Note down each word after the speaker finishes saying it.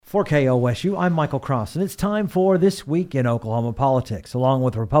For KOSU, I'm Michael Cross, and it's time for This Week in Oklahoma Politics, along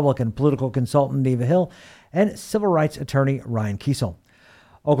with Republican political consultant Neva Hill and civil rights attorney Ryan Kiesel.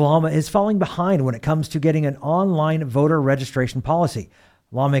 Oklahoma is falling behind when it comes to getting an online voter registration policy.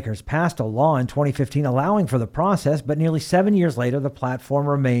 Lawmakers passed a law in 2015 allowing for the process, but nearly 7 years later, the platform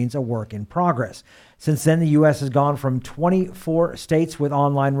remains a work in progress. Since then, the U.S. has gone from 24 states with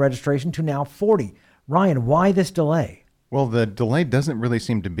online registration to now 40. Ryan, why this delay? Well, the delay doesn't really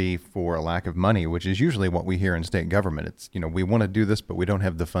seem to be for a lack of money, which is usually what we hear in state government. It's, we want to do this, but we don't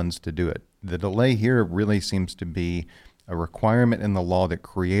have the funds to do it. The delay here really seems to be a requirement in the law that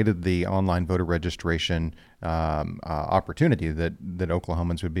created the online voter registration opportunity that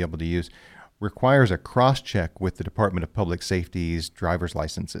Oklahomans would be able to use, requires a cross-check with the Department of Public Safety's driver's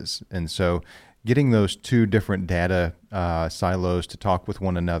licenses. And so getting those two different data silos to talk with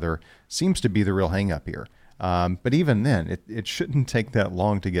one another seems to be the real hang-up here. But even then, it shouldn't take that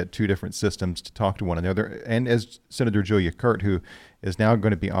long to get two different systems to talk to one another. And as Senator Julia Kirt, who is now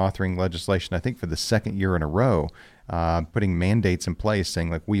going to be authoring legislation, I think for the second year in a row, putting mandates in place saying,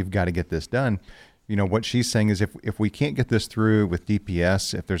 like, we've got to get this done. What she's saying is if we can't get this through with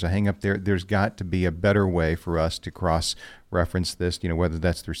DPS, if there's a hang up there, there's got to be a better way for us to cross-reference this, whether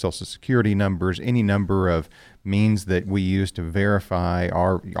that's through Social Security numbers, any number of means that we use to verify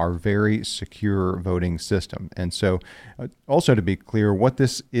our very secure voting system. And so also to be clear, what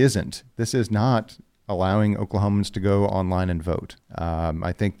this is not allowing Oklahomans to go online and vote.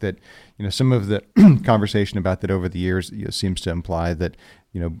 I think that, some of the conversation about that over the years seems to imply that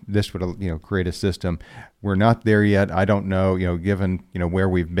this would, create a system. We're not there yet. I don't know, given, where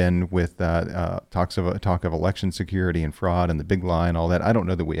we've been with talk of election security and fraud and the big lie and all that. I don't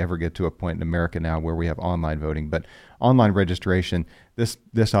know that we ever get to a point in America now where we have online voting, but online registration, this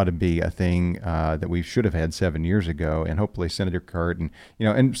ought to be a thing that we should have had 7 years ago. And hopefully Senator Kirt and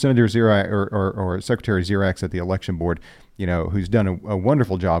Senator Zirac or Secretary Zirac at the election board, who's done a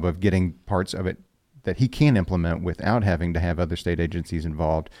wonderful job of getting parts of it that he can implement without having to have other state agencies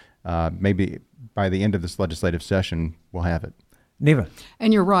involved. Maybe by the end of this legislative session, we'll have it. Neva.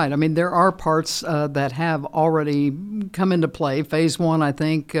 And you're right. I mean, there are parts that have already come into play. Phase one, I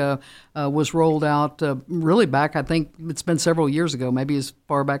think, was rolled out really back, I think it's been several years ago, maybe as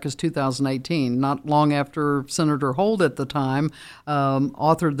far back as 2018, not long after Senator Holt at the time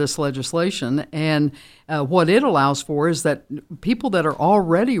authored this legislation. And what it allows for is that people that are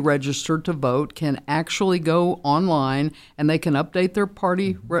already registered to vote can actually go online and they can update their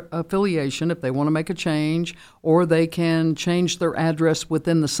party affiliation if they want to make a change, or they can change their address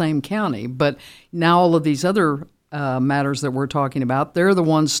within the same county. But now all of these other matters that we're talking about, they're the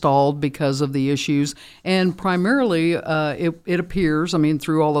ones stalled because of the issues. And primarily, it appears,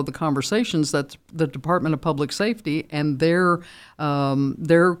 through all of the conversations, that the Department of Public Safety and their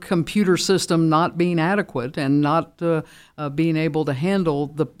computer system not being adequate and not being able to handle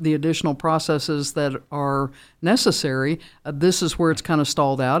the additional processes that are necessary, this is where it's kind of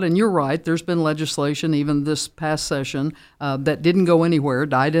stalled out. And you're right, there's been legislation even this past session that didn't go anywhere,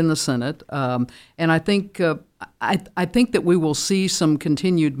 died in the Senate. And I think I think that we will see some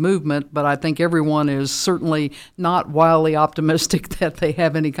continued movement, but I think everyone is certainly not wildly optimistic that they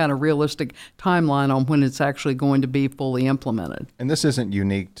have any kind of realistic timeline on when it's actually going to be fully implemented. And this isn't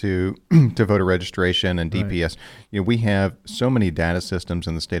unique to voter registration and DPS. Right. We have so many data systems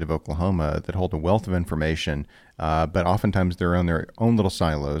in the state of Oklahoma that hold a wealth of information, but oftentimes they're on their own little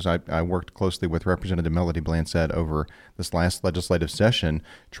silos. I worked closely with Representative Melody Blanchett over this last legislative session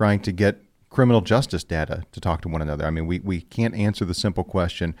trying to get criminal justice data to talk to one another. We can't answer the simple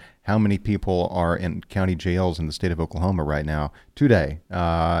question, how many people are in county jails in the state of Oklahoma right now today,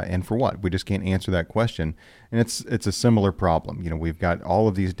 and for what? We just can't answer that question. And it's a similar problem. We've got all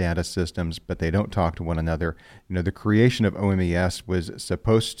of these data systems, but they don't talk to one another. The creation of OMES was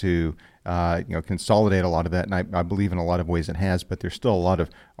supposed to consolidate a lot of that, and I believe in a lot of ways it has, but there's still a lot of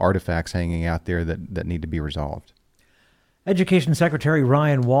artifacts hanging out there that need to be resolved. Education Secretary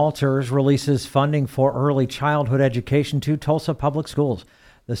Ryan Walters releases funding for early childhood education to Tulsa Public Schools.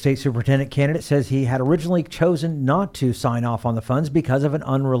 The state superintendent candidate says he had originally chosen not to sign off on the funds because of an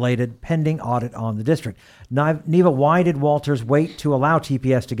unrelated pending audit on the district. Neva, why did Walters wait to allow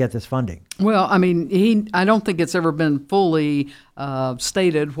TPS to get this funding? Well, I don't think it's ever been fully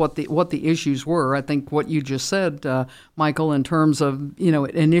stated what the issues were. I think what you just said, Michael, in terms of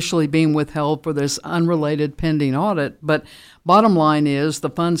it initially being withheld for this unrelated pending audit. But bottom line is the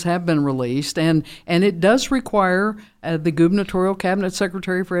funds have been released, and it does require the gubernatorial cabinet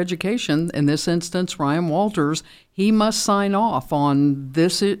secretary for education, in this instance Ryan Walters. he must sign off on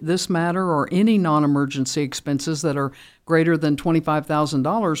this matter or any non-emergency expenses that are greater than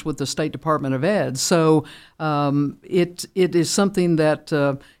 $25,000 with the State Department of Ed. So it is something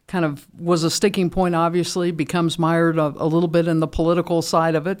that kind of was a sticking point, obviously, becomes mired a little bit in the political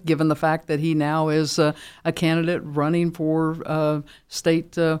side of it, given the fact that he now is a candidate running for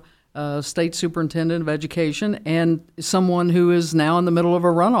state superintendent of education and someone who is now in the middle of a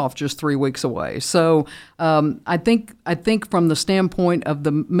runoff just 3 weeks away. So I think from the standpoint of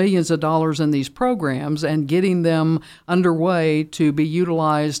the millions of dollars in these programs and getting them underway to be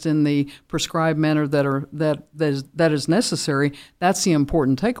utilized in the prescribed manner that is necessary, that's the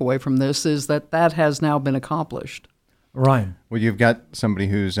important takeaway from this, is that has now been accomplished. Ryan. Well, you've got somebody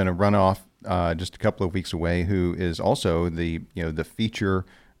who's in a runoff just a couple of weeks away, who is also the feature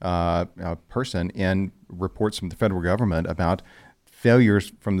person in reports from the federal government about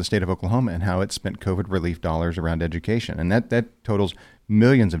failures from the state of Oklahoma and how it spent COVID relief dollars around education. And that totals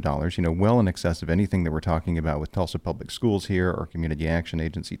millions of dollars, well in excess of anything that we're talking about with Tulsa Public Schools here or Community Action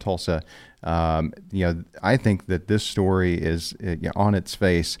Agency Tulsa. I think that this story is on its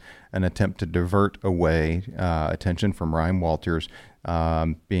face an attempt to divert away attention from Ryan Walters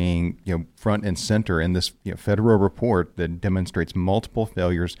being front and center in this federal report that demonstrates multiple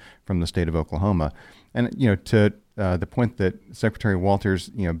failures from the state of Oklahoma. And to the point that Secretary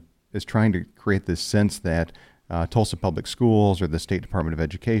Walters is trying to create this sense that Tulsa Public Schools or the State Department of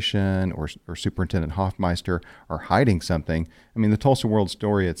Education or Superintendent Hoffmeister are hiding something. I mean, the Tulsa World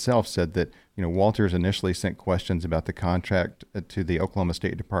Story itself said that Walters initially sent questions about the contract to the Oklahoma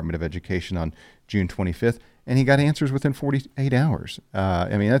State Department of Education on June 25th, and he got answers within 48 hours.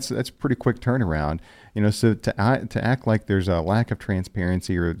 I mean, that's a pretty quick turnaround. So to act like there's a lack of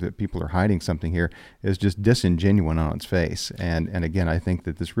transparency or that people are hiding something here is just disingenuous on its face. And again, I think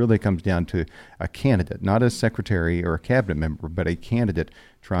that this really comes down to a candidate, not a secretary or a cabinet member, but a candidate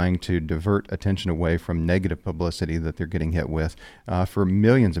trying to divert attention away from negative publicity that they're getting hit with for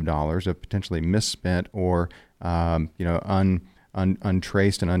millions of dollars of potentially misspent or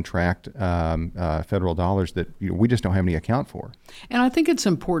untraced and untracked federal dollars that we just don't have any account for. And I think it's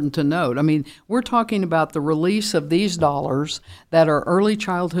important to note, I mean, we're talking about the release of these dollars that are early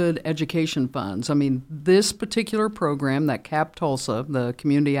childhood education funds. I mean, this particular program that CAP Tulsa, the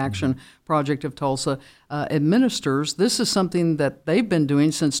Community Action Project of Tulsa, administers, this is something that they've been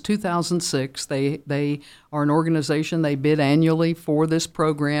doing since 2006. They are an organization, they bid annually for this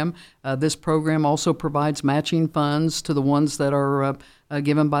program. This program also provides matching funds to the ones that are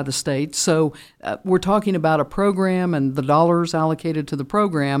given by the state. So we're talking about a program and the dollars allocated to the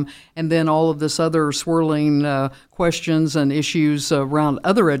program, and then all of this other swirling questions and issues around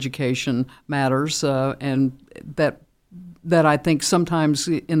other education matters, and that I think sometimes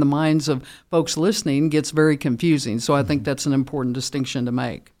in the minds of folks listening gets very confusing. So I think that's an important distinction to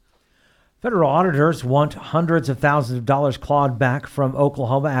make. Federal auditors want hundreds of thousands of dollars clawed back from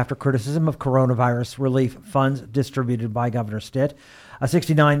Oklahoma after criticism of coronavirus relief funds distributed by Governor Stitt. A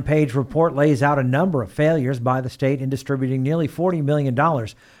 69-page report lays out a number of failures by the state in distributing nearly $40 million.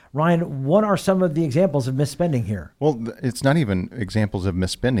 Ryan, what are some of the examples of misspending here? Well, it's not even examples of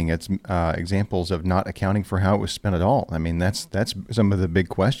misspending. It's examples of not accounting for how it was spent at all. I mean, that's some of the big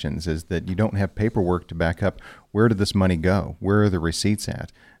questions, is that you don't have paperwork to back up where did this money go? Where are the receipts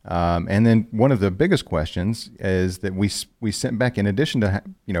at? And then one of the biggest questions is that we sent back, in addition to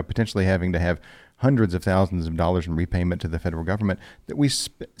potentially having to have hundreds of thousands of dollars in repayment to the federal government, that we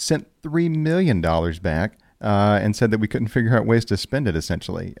sent $3 million back and said that we couldn't figure out ways to spend it,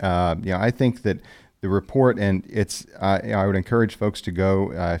 essentially. I think that the report, and I would encourage folks to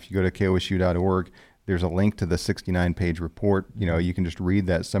go, if you go to kosu.org, there's a link to the 69-page report. You can just read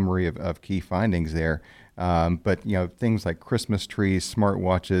that summary of key findings there. But things like Christmas trees,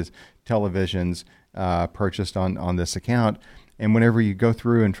 smartwatches, televisions purchased on this account. And whenever you go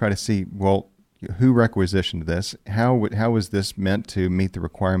through and try to see, well, who requisitioned this? How was this meant to meet the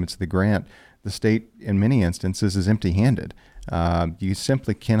requirements of the grant? The state, in many instances, is empty-handed. You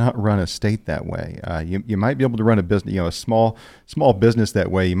simply cannot run a state that way. You might be able to run a business, a small business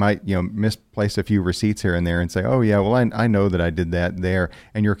that way. You might, misplace a few receipts here and there and say, oh yeah, well I know that I did that there,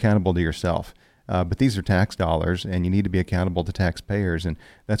 and you're accountable to yourself. But these are tax dollars, and you need to be accountable to taxpayers, and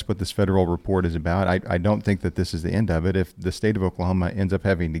that's what this federal report is about. I don't think that this is the end of it. If the state of Oklahoma ends up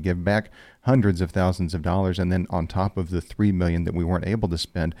having to give back hundreds of thousands of dollars, and then on top of the $3 million that we weren't able to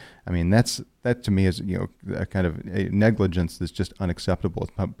spend, I mean, that to me is a kind of a negligence that's just unacceptable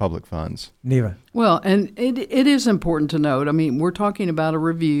with public funds. Neva. Well, and it is important to note. I mean, we're talking about a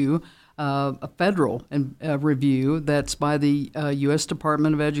review a federal review that's by the U.S.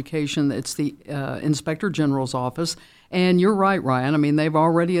 Department of Education. It's the Inspector General's office. And you're right, Ryan. I mean, they've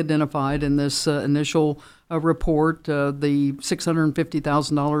already identified in this initial report the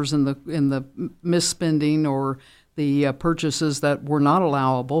 $650,000 in the misspending or the purchases that were not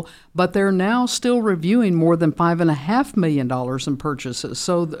allowable, but they're now still reviewing more than $5.5 million in purchases.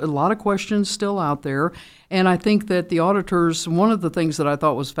 So a lot of questions still out there. And I think that the auditors, one of the things that I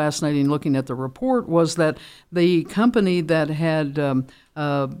thought was fascinating looking at the report was that the company that had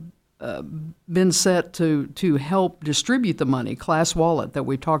been set to help distribute the money, Class Wallet, that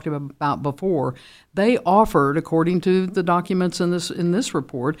we talked about before, they offered, according to the documents in this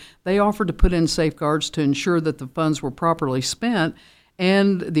report, they offered to put in safeguards to ensure that the funds were properly spent.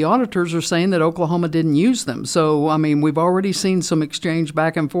 And the auditors are saying that Oklahoma didn't use them. So, I mean, we've already seen some exchange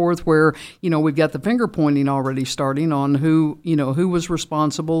back and forth where, we've got the finger pointing already starting on who was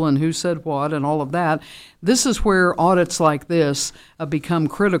responsible and who said what and all of that. This is where audits like this become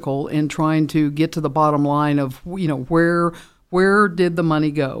critical in trying to get to the bottom line of, where did the money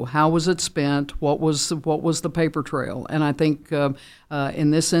go? How was it spent? What was the paper trail? And I think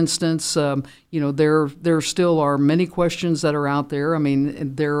in this instance, there still are many questions that are out there. I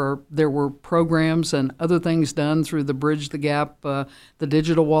mean, there were programs and other things done through the Bridge the Gap, the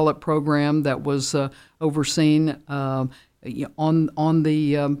digital wallet program that was overseen on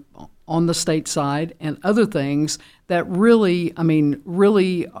the state side, and other things that really,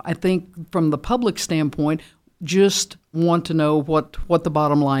 I think from the public standpoint, just want to know what the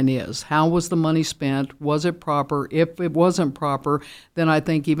bottom line is. How was the money spent? Was it proper? If it wasn't proper, then I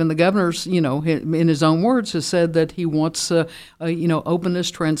think even the governor's, in his own words, has said that he wants,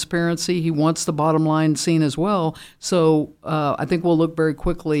 openness, transparency. He wants the bottom line seen as well. So I think we'll look very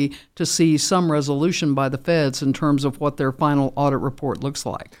quickly to see some resolution by the feds in terms of what their final audit report looks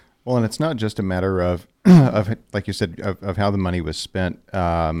like. Well, and it's not just a matter of, like you said, of how the money was spent,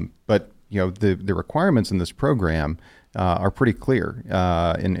 but the requirements in this program are pretty clear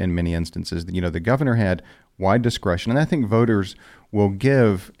in many instances. The governor had wide discretion, and I think voters will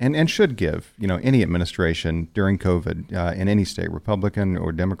give and should give any administration during COVID in any state, Republican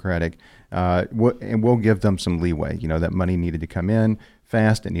or Democratic, and we'll give them some leeway. That money needed to come in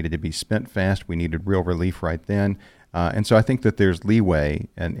fast, it needed to be spent fast, we needed real relief right then. And so I think that there's leeway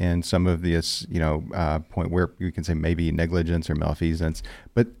in some of this, point where you can say maybe negligence or malfeasance,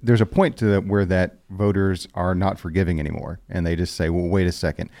 but there's a point to where that voters are not forgiving anymore, and they just say, well, wait a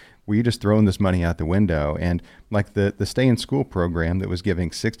second, were you just throwing this money out the window? And like the Stay in School program that was giving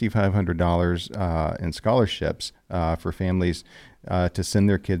 $6,500 in scholarships for families to send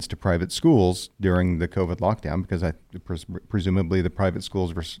their kids to private schools during the COVID lockdown, because presumably the private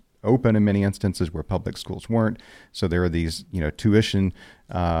schools were open in many instances where public schools weren't. So there are these, tuition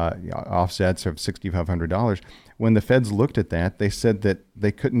offsets of $6,500. When the feds looked at that, they said that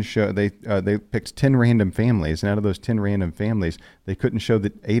they couldn't show, they picked 10 random families, and out of those 10 random families, they couldn't show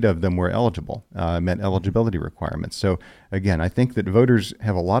that 8 of them were eligible, met eligibility requirements. So again, I think that voters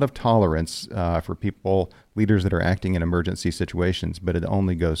have a lot of tolerance for leaders that are acting in emergency situations, but it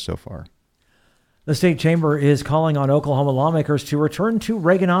only goes so far. The state chamber is calling on Oklahoma lawmakers to return to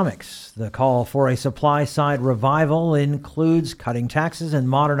Reaganomics. The call for a supply-side revival includes cutting taxes and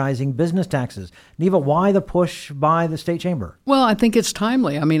modernizing business taxes. Neva, why the push by the state chamber? Well, I think it's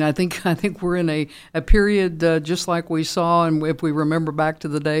timely. I think we're in a period just like we saw, and if we remember back to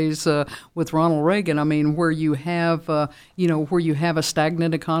the days with Ronald Reagan. Where you have a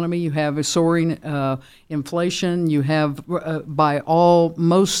stagnant economy, you have a soaring inflation, you have by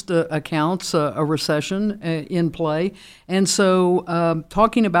most accounts a recession in play. And so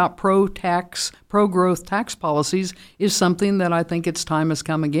talking about pro-growth tax policies is something that I think its time has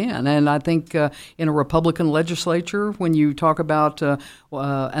come again. And I think in a Republican legislature, when you talk about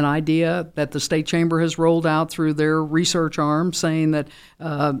an idea that the state chamber has rolled out through their research arm, saying that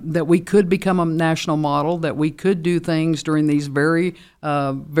we could become a national model, that we could do things during these very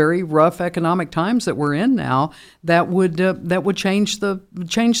rough economic times that we're in now, that would change the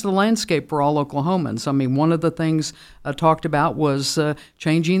landscape for all Oklahomans. One of the things talked about was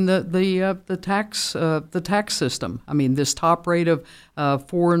changing the tax system. This top rate of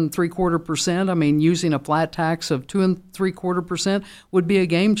 4.75%. Using a flat tax of 2.75% would be a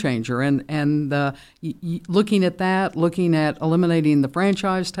game changer. And looking at that, looking at eliminating the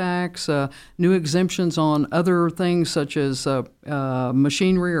franchise tax, new exemptions on other things such as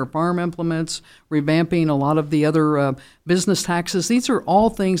machinery or farm implements, revamping a lot of the other business taxes. These are all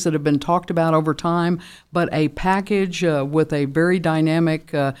things that have been talked about over time, but a package package with a very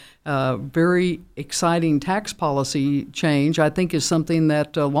dynamic, very exciting tax policy change, I think is something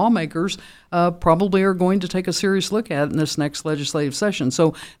that lawmakers probably are going to take a serious look at in this next legislative session.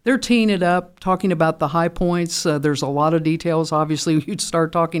 So they're teeing it up, talking about the high points. There's a lot of details. Obviously, you'd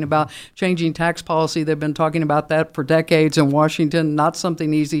start talking about changing tax policy. They've been talking about that for decades in Washington. Not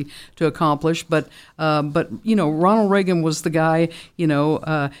something easy to accomplish. But Ronald Reagan was the guy.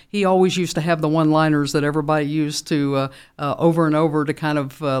 He always used to have the one-liners that everybody used to over and over to kind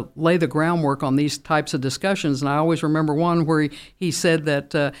of lay the groundwork on these types of discussions. And I always remember one where he said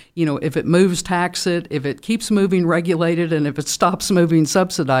that if it moves, tax it; if it keeps moving, regulate it; and if it stops moving,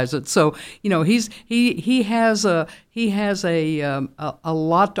 subsidize it. So he has a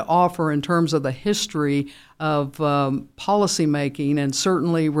lot to offer in terms of the history of policy making, and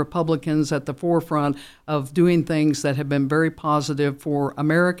certainly Republicans at the forefront of doing things that have been very positive for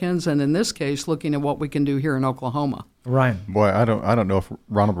Americans, and in this case, looking at what we can do here in Oklahoma. Ryan. Boy, I don't know if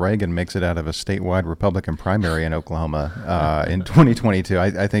Ronald Reagan makes it out of a statewide Republican primary in Oklahoma in 2022.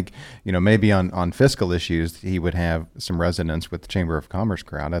 I think maybe on fiscal issues he would have some resonance with the Chamber of Commerce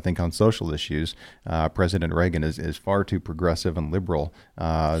crowd. I think on social issues, President Reagan is far too progressive and liberal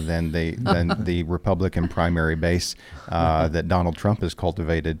than the Republican primary base that Donald Trump has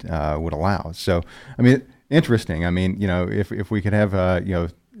cultivated would allow. So, I mean, interesting. I mean, if we could have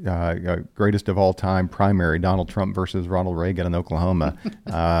greatest of all time primary, Donald Trump versus Ronald Reagan in Oklahoma,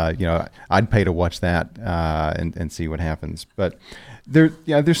 I'd pay to watch that and see what happens. But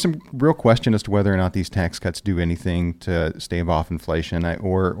there's some real question as to whether or not these tax cuts do anything to stave off inflation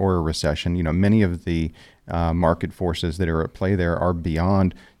or a recession. Many of the market forces that are at play there are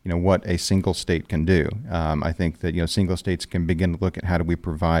beyond what a single state can do. I think that single states can begin to look at how do we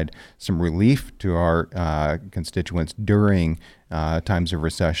provide some relief to our constituents during times of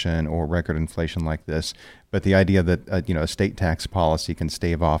recession or record inflation like this. But the idea that a state tax policy can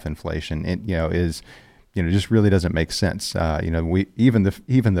stave off inflation, is just really doesn't make sense. We even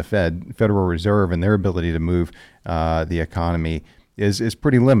the Federal Reserve, and their ability to move the economy is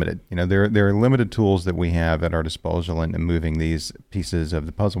pretty limited. There are limited tools that we have at our disposal in moving these pieces of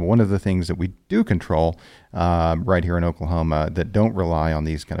the puzzle. One of the things that we do control right here in Oklahoma that don't rely on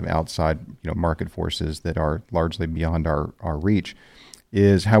these kind of outside market forces that are largely beyond our reach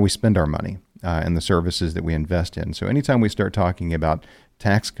is how we spend our money and the services that we invest in. So anytime we start talking about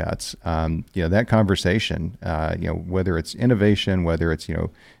tax cuts, that conversation, whether it's innovation, whether it's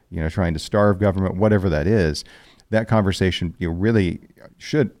trying to starve government, whatever that is, that conversation really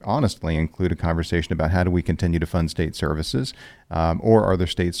should honestly include a conversation about how do we continue to fund state services, or are there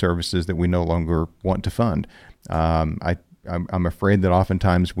state services that we no longer want to fund? I'm afraid that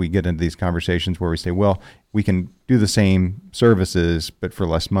oftentimes we get into these conversations where we say, well, we can do the same services but for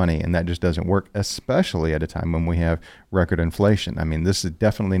less money, and that just doesn't work, especially at a time when we have record inflation. I mean, this is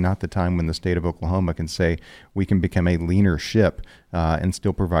definitely not the time when the state of Oklahoma can say we can become a leaner ship and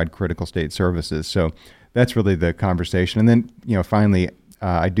still provide critical state services. So that's really the conversation. And then, finally,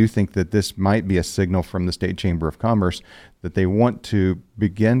 I do think that this might be a signal from the State Chamber of Commerce that they want to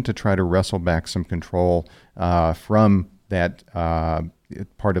begin to try to wrestle back some control from that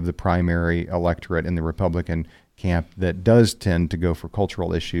part of the primary electorate in the Republican camp that does tend to go for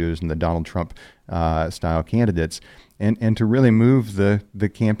cultural issues and the Donald Trump style candidates, and to really move the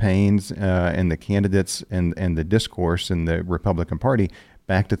campaigns and the candidates and the discourse in the Republican Party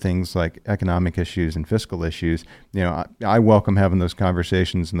back to things like economic issues and fiscal issues. I welcome having those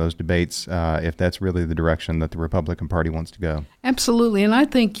conversations and those debates if that's really the direction that the Republican Party wants to go. Absolutely. And I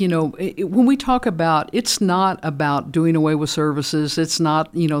think, when we talk about, it's not about doing away with services. It's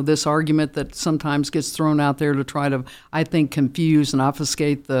not, this argument that sometimes gets thrown out there to try to, I think, confuse and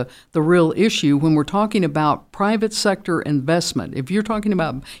obfuscate the real issue. When we're talking about private sector investment, if you're talking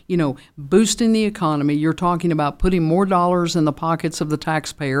about, boosting the economy, you're talking about putting more dollars in the pockets of the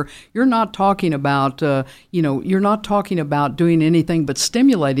taxpayer. You're not talking about, doing anything but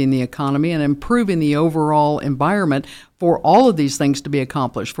stimulating the economy and improving the overall environment for all of these things to be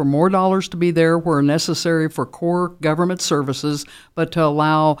accomplished, for more dollars to be there where necessary for core government services, but to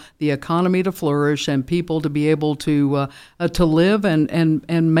allow the economy to flourish and people to be able to live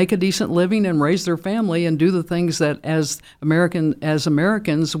and make a decent living and raise their family and do the things that as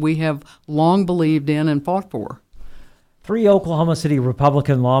Americans we have long believed in and fought for. 3 Oklahoma City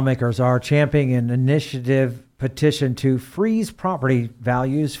Republican lawmakers are championing an initiative petition to freeze property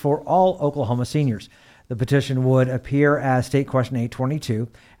values for all Oklahoma seniors. The petition would appear as State Question 822.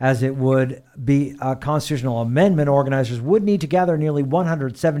 As it would be a constitutional amendment, organizers would need to gather nearly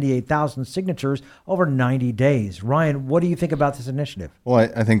 178,000 signatures over 90 days. Ryan, what do you think about this initiative?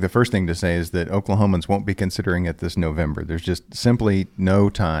 Well, I think the first thing to say is that Oklahomans won't be considering it this November. There's just simply no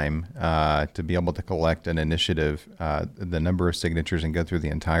time to be able to collect an initiative, the number of signatures, and go through the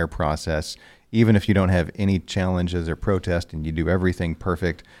entire process. Even if you don't have any challenges or protest and you do everything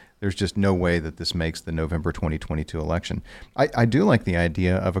perfect, there's just no way that this makes the November 2022 election. I do like the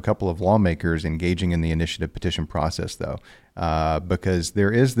idea of a couple of lawmakers engaging in the initiative petition process, though, because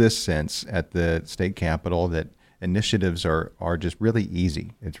there is this sense at the state capitol that initiatives are just really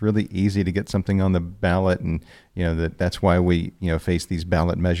easy. It's really easy to get something on the ballot, and that's why we face these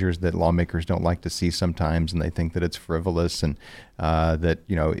ballot measures that lawmakers don't like to see sometimes, and they think that it's frivolous, and that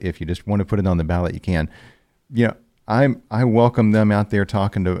if you just want to put it on the ballot, you can. I welcome them out there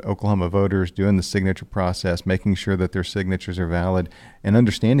talking to Oklahoma voters, doing the signature process, making sure that their signatures are valid, and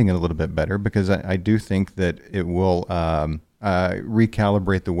understanding it a little bit better, because I do think that it will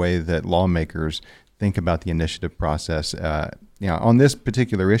recalibrate the way that lawmakers think about the initiative process. On this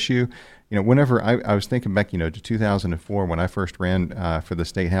particular issue, whenever I was thinking back, to 2004 when I first ran for the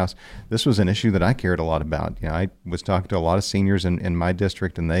state house, this was an issue that I cared a lot about. I was talking to a lot of seniors in my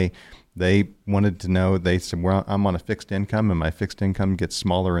district, and they wanted to know. They said, "Well, I'm on a fixed income, and my fixed income gets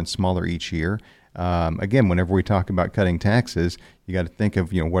smaller and smaller each year." Again, whenever we talk about cutting taxes, you got to think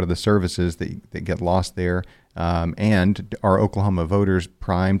of what are the services that get lost there, and are Oklahoma voters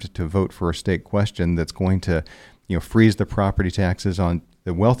primed to vote for a state question that's going to freeze the property taxes on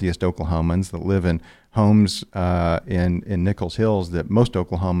the wealthiest Oklahomans that live in homes in Nichols Hills that most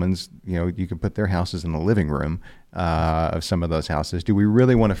Oklahomans, you could put their houses in the living room of some of those houses. Do we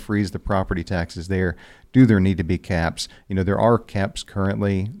really want to freeze the property taxes there? Do there need to be caps? There are caps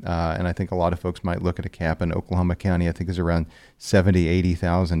currently, and I think a lot of folks might look at a cap in Oklahoma County. I think is around $70,000,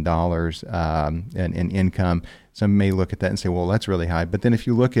 $80,000 in income. Some may look at that and say, well, that's really high. But then if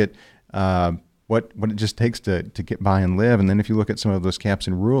you look at what it just takes to get by and live, and then if you look at some of those caps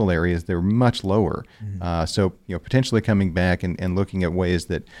in rural areas, they're much lower. Mm-hmm. So potentially coming back and looking at ways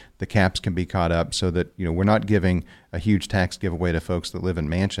that the caps can be caught up, so that we're not giving a huge tax giveaway to folks that live in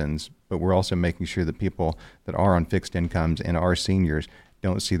mansions, but we're also making sure that people that are on fixed incomes and are seniors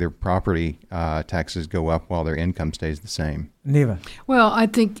don't see their property taxes go up while their income stays the same. Neva. Well, I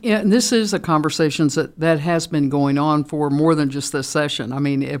think this is a conversation that has been going on for more than just this session. I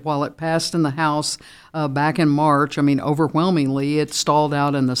mean, while it passed in the House back in March, overwhelmingly it stalled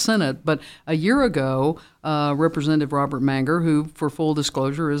out in the Senate. But a year ago, Representative Robert Manger, who, for full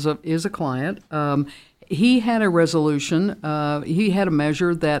disclosure, is a client, he had a resolution. He had a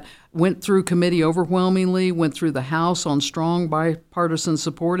measure that went through committee overwhelmingly, went through the House on strong bipartisan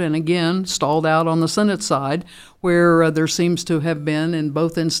support, and again stalled out on the Senate side, where there seems to have been, in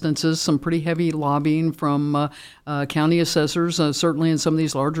both instances, some pretty heavy lobbying from county assessors, certainly in some of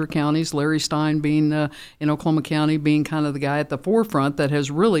these larger counties. Larry Stein being in Oklahoma County being kind of the guy at the forefront that has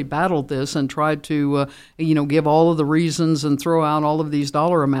really battled this and tried to give all of the reasons and throw out all of these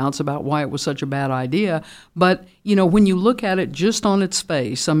dollar amounts about why it was such a bad idea. But when you look at it just on its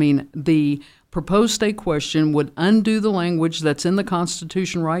face, the proposed state question would undo the language that's in the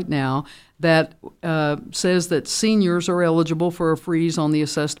Constitution right now that says that seniors are eligible for a freeze on the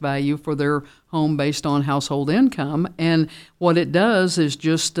assessed value for their home based on household income. And what it does is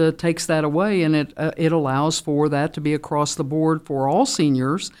just takes that away, and it allows for that to be across the board for all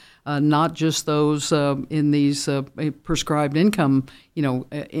seniors, not just those in these prescribed income,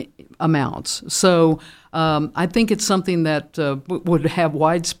 amounts. So I think it's something that would have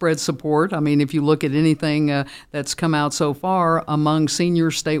widespread support. If you look at anything that's come out so far among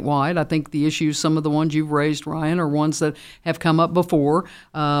seniors statewide, I think the issues, some of the ones you've raised, Ryan, are ones that have come up before.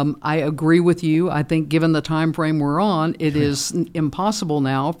 I agree with you. I think given the time frame we're on, it is impossible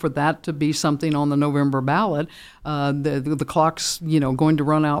now for that to be something on the November ballot. The clock's going to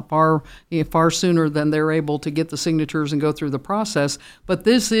run out far sooner than they're able to get the signatures and go through the process. But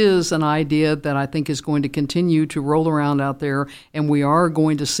this is an idea that I think is going to continue to roll around out there, and we are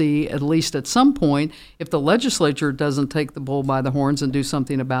going to see, at least at some point, if the legislature doesn't take the bull by the horns and do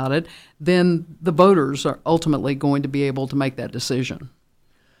something about it, then the voters are ultimately going to be able to make that decision.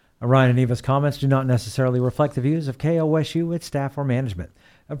 Ryan and Eva's comments do not necessarily reflect the views of KOSU, its staff, or management.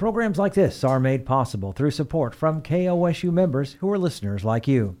 And programs like this are made possible through support from KOSU members who are listeners like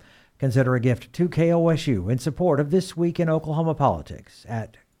you. Consider a gift to KOSU in support of This Week in Oklahoma Politics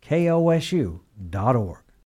at kosu.org.